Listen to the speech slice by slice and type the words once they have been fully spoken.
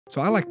So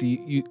I like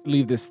to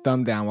leave this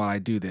thumb down while I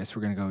do this.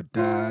 We're going to go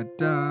da,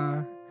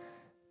 da,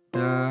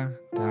 da,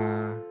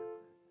 da,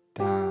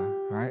 da,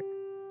 right?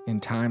 In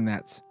time,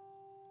 that's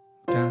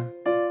da,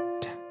 da,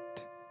 da,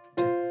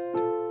 da,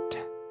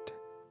 da,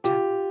 da, da,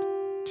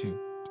 2,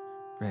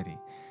 ready,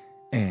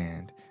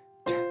 and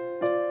da,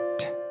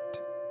 da,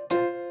 da,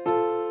 da,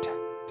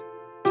 da,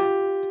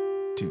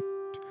 da, 2,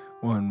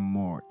 one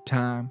more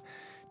time.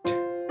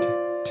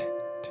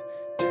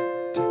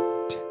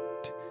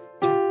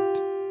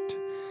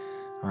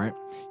 All right,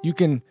 you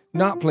can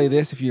not play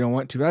this if you don't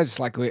want to, but I just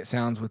like the way it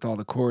sounds with all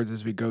the chords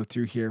as we go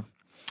through here.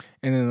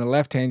 And then in the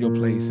left hand, you'll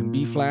play some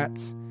B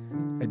flats,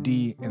 a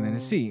D, and then a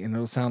C, and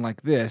it'll sound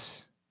like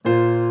this. 2,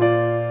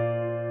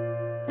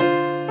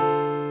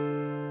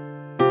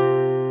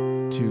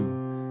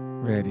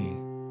 ready,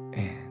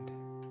 and.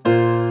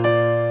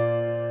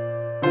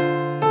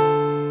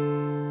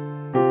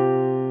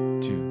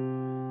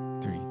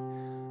 Two, 3,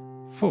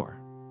 4.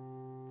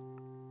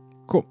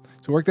 Cool.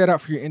 So work that out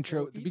for your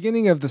intro. At the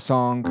beginning of the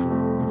song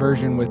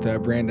version with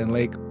Brandon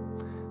Lake,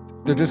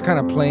 they're just kind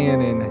of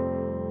playing in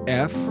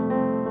F.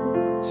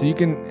 So you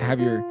can have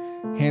your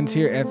hands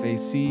here, F, A,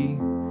 C,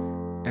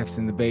 F's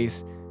in the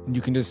bass, and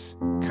you can just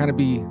kind of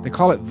be, they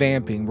call it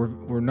vamping.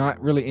 We're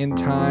not really in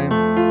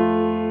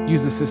time.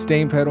 Use the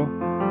sustain pedal.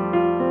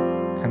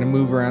 Kind of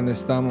move around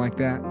this thumb like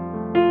that.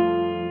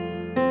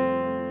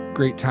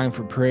 Great time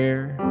for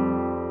prayer.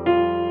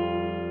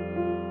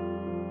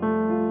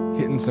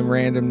 Hitting some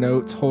random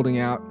notes, holding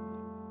out.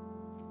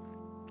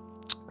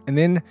 And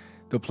then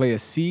they'll play a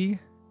C,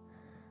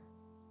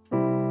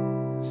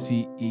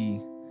 C, E,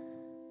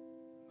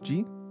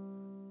 G.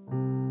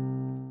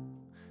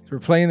 So we're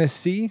playing this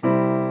C,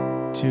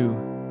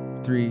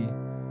 2, 3,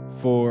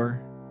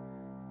 4.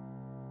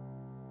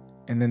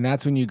 And then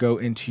that's when you go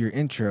into your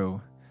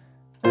intro.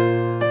 2,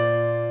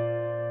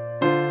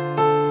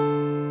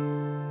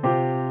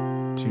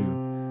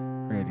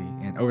 ready,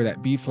 and over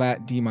that B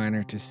flat, D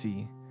minor to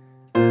C.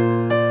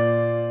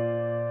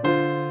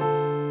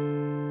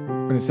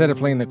 But instead of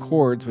playing the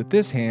chords with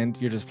this hand,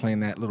 you're just playing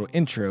that little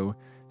intro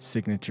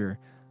signature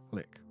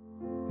lick.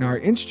 Now our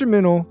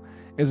instrumental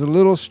is a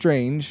little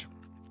strange.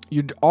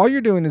 All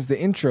you're doing is the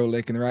intro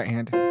lick in the right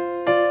hand.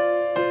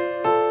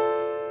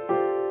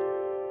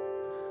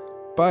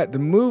 But the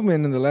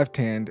movement in the left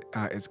hand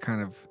is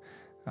kind of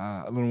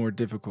a little more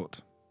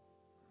difficult.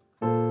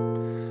 So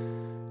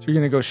you're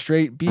going to go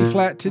straight B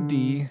flat to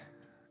D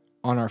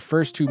on our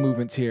first 2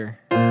 movements here.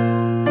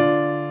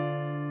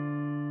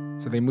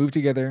 So they move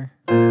together.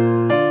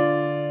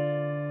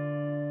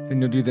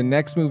 Then you'll do the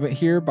next movement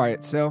here by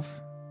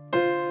itself.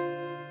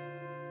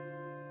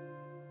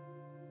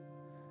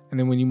 And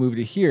then when you move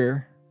to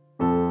here,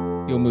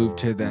 you'll move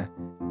to the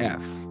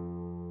F.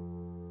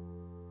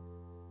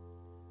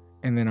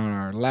 And then on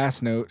our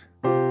last note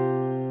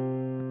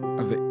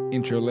of the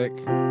intro lick,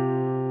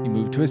 you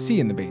move to a C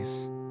in the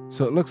bass.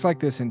 So it looks like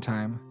this in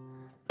time.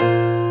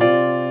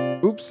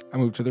 Oops, I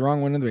moved to the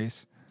wrong one in the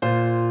bass.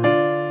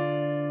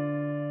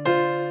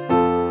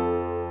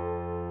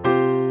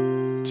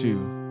 2,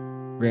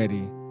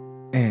 ready,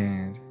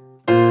 and.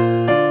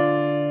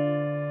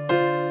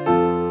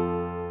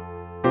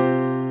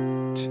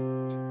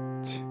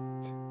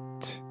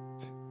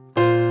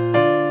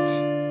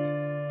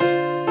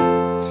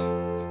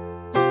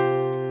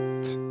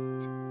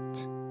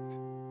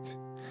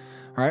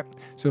 All right,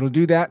 so it'll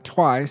do that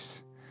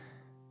twice,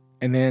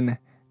 and then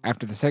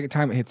after the second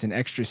time, it hits an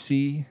extra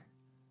C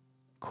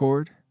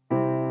chord. 2,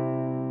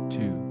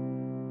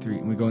 3,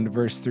 and we go into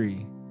verse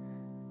 3.